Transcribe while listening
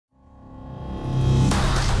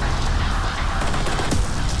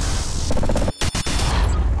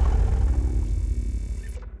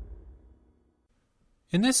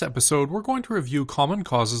In this episode, we're going to review common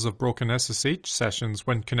causes of broken SSH sessions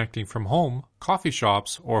when connecting from home, coffee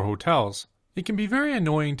shops, or hotels. It can be very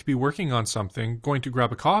annoying to be working on something, going to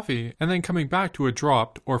grab a coffee, and then coming back to a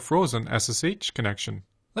dropped or frozen SSH connection.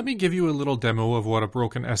 Let me give you a little demo of what a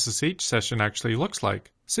broken SSH session actually looks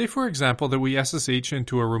like. Say for example that we SSH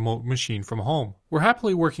into a remote machine from home. We're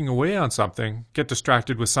happily working away on something, get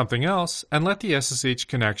distracted with something else, and let the SSH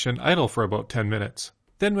connection idle for about 10 minutes.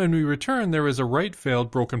 Then when we return, there is a write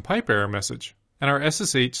failed broken pipe error message, and our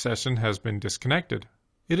SSH session has been disconnected.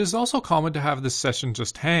 It is also common to have this session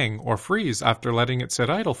just hang or freeze after letting it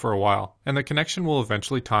sit idle for a while, and the connection will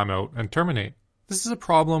eventually time out and terminate. This is a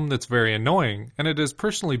problem that's very annoying, and it has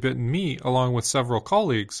personally bitten me along with several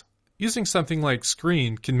colleagues. Using something like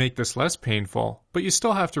Screen can make this less painful, but you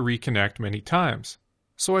still have to reconnect many times.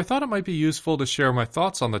 So I thought it might be useful to share my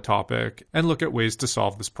thoughts on the topic and look at ways to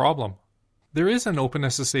solve this problem. There is an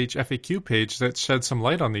OpenSSH FAQ page that sheds some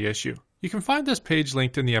light on the issue. You can find this page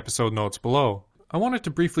linked in the episode notes below. I wanted to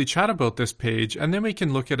briefly chat about this page and then we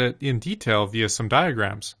can look at it in detail via some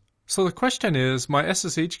diagrams. So the question is, my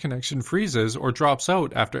SSH connection freezes or drops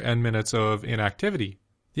out after n minutes of inactivity.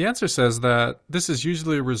 The answer says that this is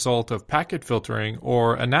usually a result of packet filtering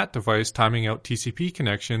or a NAT device timing out TCP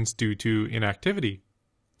connections due to inactivity.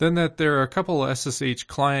 Then that there are a couple of SSH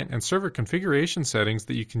client and server configuration settings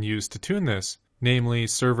that you can use to tune this, namely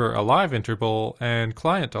server alive interval and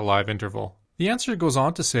client alive interval. The answer goes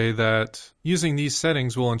on to say that using these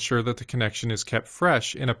settings will ensure that the connection is kept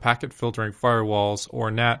fresh in a packet filtering firewalls or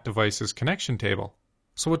NAT devices connection table.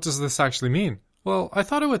 So what does this actually mean? Well, I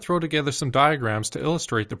thought I would throw together some diagrams to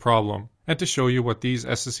illustrate the problem and to show you what these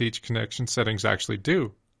SSH connection settings actually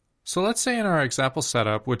do. So let's say in our example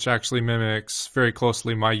setup, which actually mimics very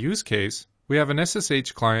closely my use case, we have an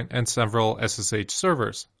SSH client and several SSH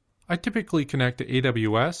servers. I typically connect to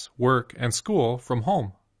AWS, work, and school from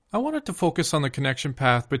home. I wanted to focus on the connection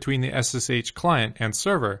path between the SSH client and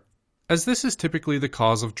server, as this is typically the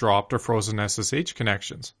cause of dropped or frozen SSH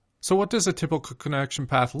connections. So what does a typical connection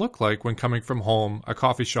path look like when coming from home, a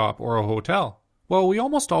coffee shop, or a hotel? Well, we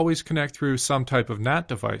almost always connect through some type of NAT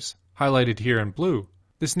device, highlighted here in blue.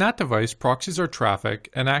 This NAT device proxies our traffic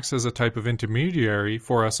and acts as a type of intermediary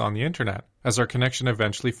for us on the internet, as our connection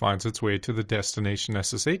eventually finds its way to the destination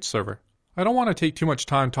SSH server. I don't want to take too much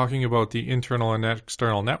time talking about the internal and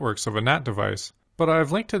external networks of a NAT device, but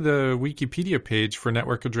I've linked to the Wikipedia page for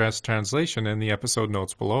network address translation in the episode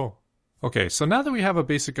notes below. Okay, so now that we have a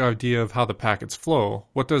basic idea of how the packets flow,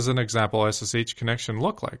 what does an example SSH connection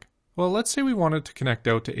look like? Well, let's say we wanted to connect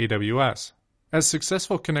out to AWS. As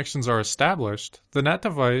successful connections are established, the NAT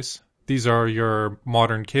device, these are your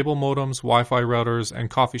modern cable modems, Wi-Fi routers, and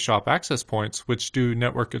coffee shop access points which do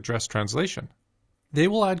network address translation. They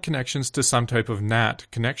will add connections to some type of NAT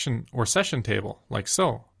connection or session table, like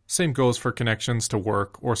so. Same goes for connections to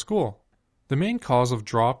work or school. The main cause of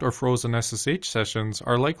dropped or frozen SSH sessions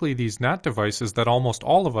are likely these NAT devices that almost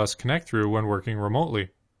all of us connect through when working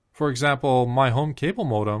remotely. For example, my home cable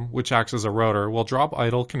modem, which acts as a router, will drop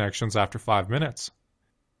idle connections after 5 minutes.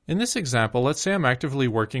 In this example, let's say I'm actively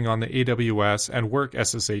working on the AWS and work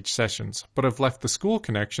SSH sessions, but have left the school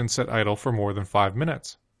connection set idle for more than 5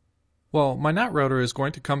 minutes. Well, my NAT router is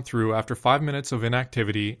going to come through after 5 minutes of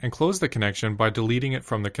inactivity and close the connection by deleting it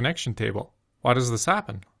from the connection table. Why does this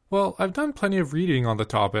happen? Well, I've done plenty of reading on the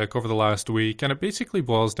topic over the last week, and it basically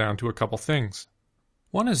boils down to a couple things.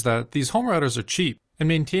 One is that these home routers are cheap, and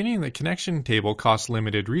maintaining the connection table costs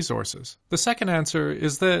limited resources. The second answer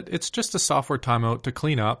is that it's just a software timeout to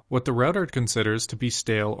clean up what the router considers to be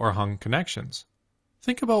stale or hung connections.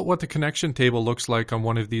 Think about what the connection table looks like on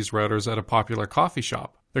one of these routers at a popular coffee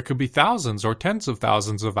shop. There could be thousands or tens of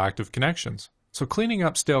thousands of active connections, so cleaning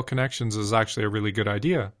up stale connections is actually a really good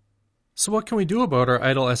idea. So what can we do about our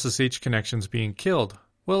idle SSH connections being killed?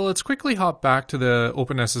 Well, let's quickly hop back to the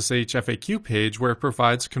OpenSSH FAQ page where it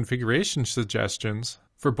provides configuration suggestions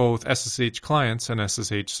for both SSH clients and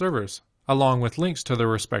SSH servers, along with links to their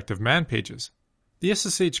respective man pages. The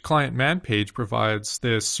SSH client man page provides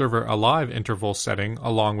this server alive interval setting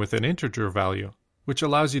along with an integer value, which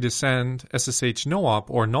allows you to send SSH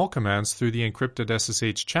no-op or null commands through the encrypted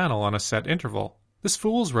SSH channel on a set interval. This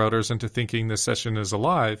fools routers into thinking the session is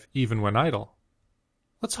alive even when idle.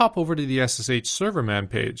 Let's hop over to the SSH server man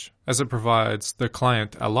page, as it provides the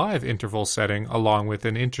client alive interval setting along with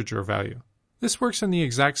an integer value. This works in the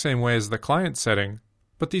exact same way as the client setting,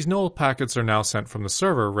 but these null packets are now sent from the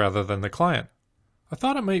server rather than the client. I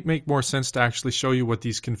thought it might make more sense to actually show you what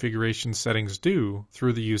these configuration settings do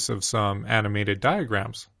through the use of some animated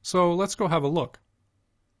diagrams, so let's go have a look.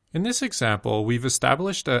 In this example, we've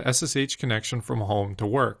established a SSH connection from home to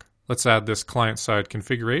work. Let's add this client-side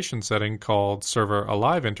configuration setting called server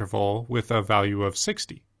alive interval with a value of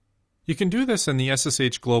 60. You can do this in the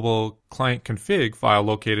SSH global client config file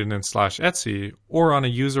located in /etc or on a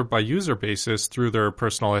user-by-user basis through their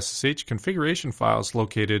personal SSH configuration files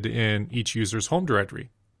located in each user's home directory.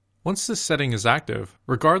 Once this setting is active,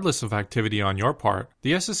 regardless of activity on your part,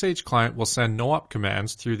 the SSH client will send no-op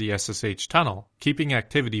commands through the SSH tunnel, keeping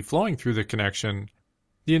activity flowing through the connection.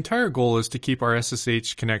 The entire goal is to keep our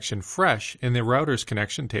SSH connection fresh in the router's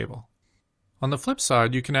connection table. On the flip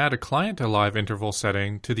side, you can add a client alive interval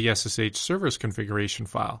setting to the SSH server's configuration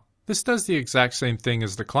file. This does the exact same thing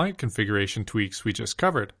as the client configuration tweaks we just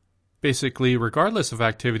covered. Basically, regardless of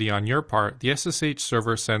activity on your part, the SSH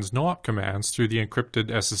server sends no-op commands through the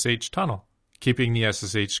encrypted SSH tunnel, keeping the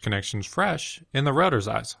SSH connections fresh in the router's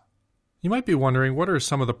eyes. You might be wondering what are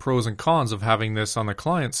some of the pros and cons of having this on the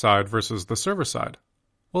client side versus the server side.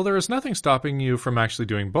 Well, there is nothing stopping you from actually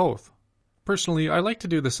doing both. Personally, I like to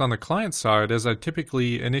do this on the client side as I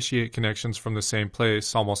typically initiate connections from the same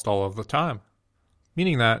place almost all of the time.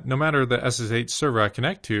 Meaning that, no matter the SSH server I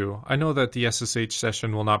connect to, I know that the SSH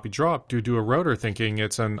session will not be dropped due to a router thinking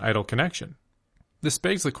it's an idle connection. This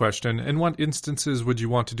begs the question, in what instances would you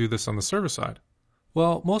want to do this on the server side?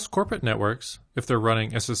 Well, most corporate networks, if they're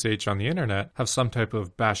running SSH on the internet, have some type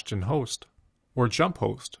of bastion host, or jump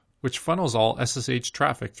host, which funnels all SSH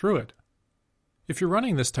traffic through it. If you're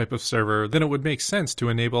running this type of server, then it would make sense to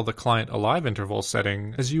enable the client alive interval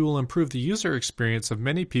setting, as you will improve the user experience of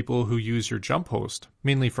many people who use your jump host,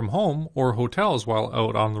 mainly from home or hotels while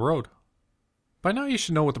out on the road. By now you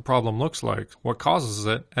should know what the problem looks like, what causes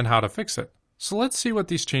it, and how to fix it. So let's see what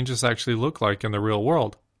these changes actually look like in the real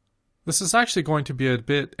world. This is actually going to be a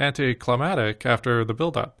bit anticlimactic after the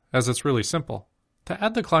build-up, as it's really simple. To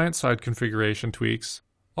add the client-side configuration tweaks,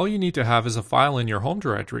 all you need to have is a file in your home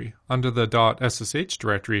directory under the .ssh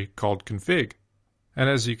directory called config. And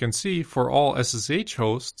as you can see, for all SSH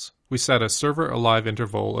hosts, we set a server alive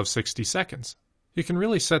interval of 60 seconds. You can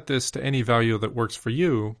really set this to any value that works for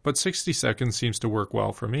you, but 60 seconds seems to work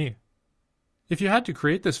well for me. If you had to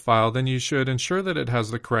create this file, then you should ensure that it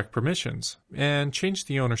has the correct permissions, and change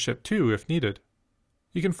the ownership too if needed.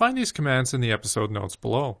 You can find these commands in the episode notes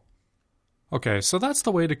below. Okay, so that's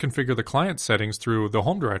the way to configure the client settings through the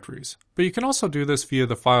home directories, but you can also do this via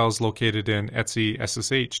the files located in etc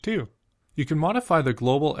SSH too. You can modify the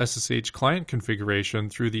global SSH client configuration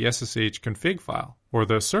through the SSH config file, or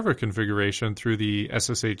the server configuration through the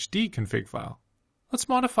SSHD config file. Let's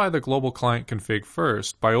modify the global client config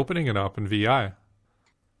first by opening it up in VI.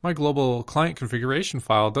 My global client configuration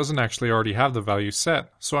file doesn't actually already have the value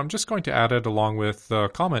set, so I'm just going to add it along with the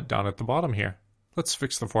comment down at the bottom here. Let's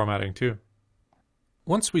fix the formatting too.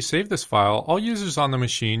 Once we save this file, all users on the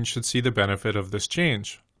machine should see the benefit of this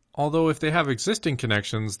change. Although if they have existing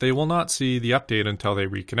connections, they will not see the update until they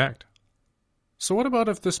reconnect. So what about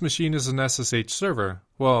if this machine is an SSH server?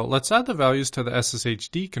 Well, let's add the values to the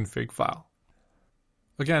SSHD config file.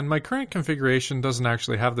 Again, my current configuration doesn't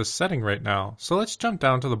actually have this setting right now, so let's jump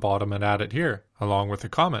down to the bottom and add it here, along with a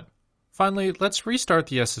comment. Finally, let's restart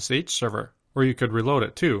the SSH server, or you could reload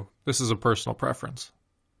it too. This is a personal preference.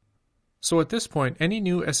 So at this point, any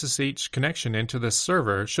new SSH connection into this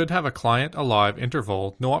server should have a client alive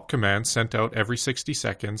interval no-op command sent out every 60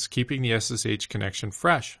 seconds, keeping the SSH connection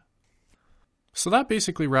fresh. So that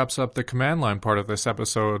basically wraps up the command line part of this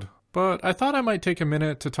episode, but I thought I might take a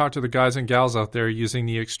minute to talk to the guys and gals out there using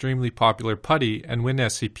the extremely popular PuTTY and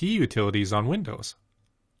WinSCP utilities on Windows.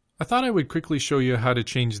 I thought I would quickly show you how to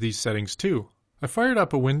change these settings too. I fired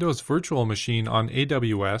up a Windows virtual machine on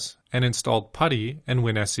AWS and installed PuTTY and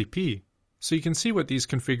WinSCP, so you can see what these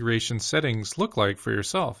configuration settings look like for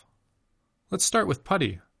yourself. Let's start with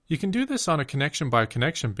PuTTY. You can do this on a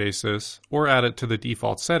connection-by-connection basis, or add it to the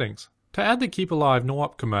default settings. To add the keep alive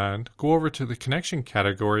no-op command, go over to the connection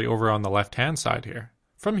category over on the left-hand side here.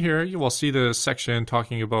 From here, you will see the section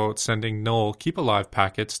talking about sending null keep alive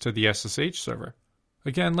packets to the SSH server.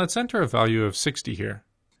 Again, let's enter a value of 60 here.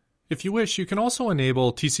 If you wish, you can also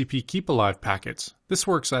enable TCP keep alive packets. This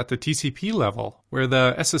works at the TCP level, where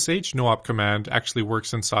the SSH no-op command actually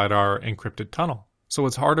works inside our encrypted tunnel. So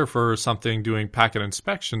it's harder for something doing packet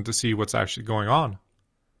inspection to see what's actually going on.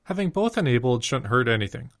 Having both enabled shouldn't hurt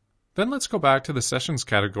anything. Then let's go back to the sessions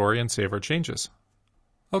category and save our changes.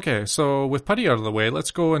 Okay, so with PuTTY out of the way,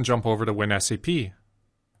 let's go and jump over to WinSCP.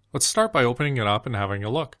 Let's start by opening it up and having a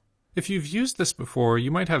look. If you've used this before, you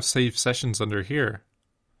might have saved sessions under here.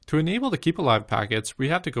 To enable the keep alive packets, we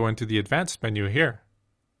have to go into the advanced menu here.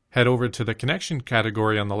 Head over to the connection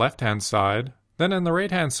category on the left-hand side, then on the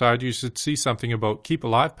right-hand side you should see something about keep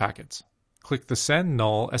alive packets. Click the send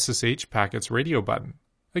null SSH packets radio button.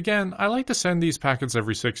 Again, I like to send these packets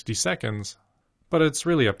every 60 seconds, but it's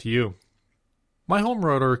really up to you. My home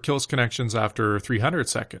router kills connections after 300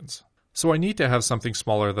 seconds, so I need to have something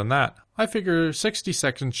smaller than that. I figure 60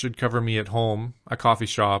 seconds should cover me at home, a coffee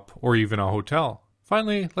shop, or even a hotel.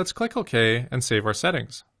 Finally, let's click OK and save our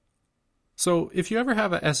settings. So if you ever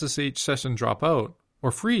have a SSH session drop out,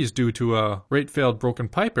 or freeze due to a rate failed broken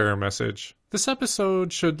pipe error message, this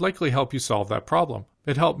episode should likely help you solve that problem.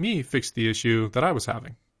 It helped me fix the issue that I was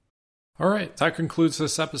having. Alright, that concludes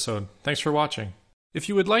this episode. Thanks for watching. If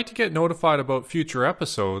you would like to get notified about future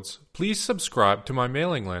episodes, please subscribe to my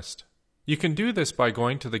mailing list. You can do this by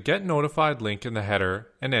going to the Get Notified link in the header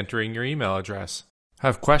and entering your email address.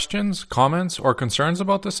 Have questions, comments, or concerns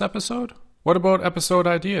about this episode? What about episode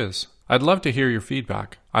ideas? I'd love to hear your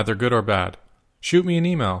feedback, either good or bad. Shoot me an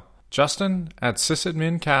email,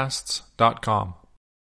 justin@sysadmincasts.com.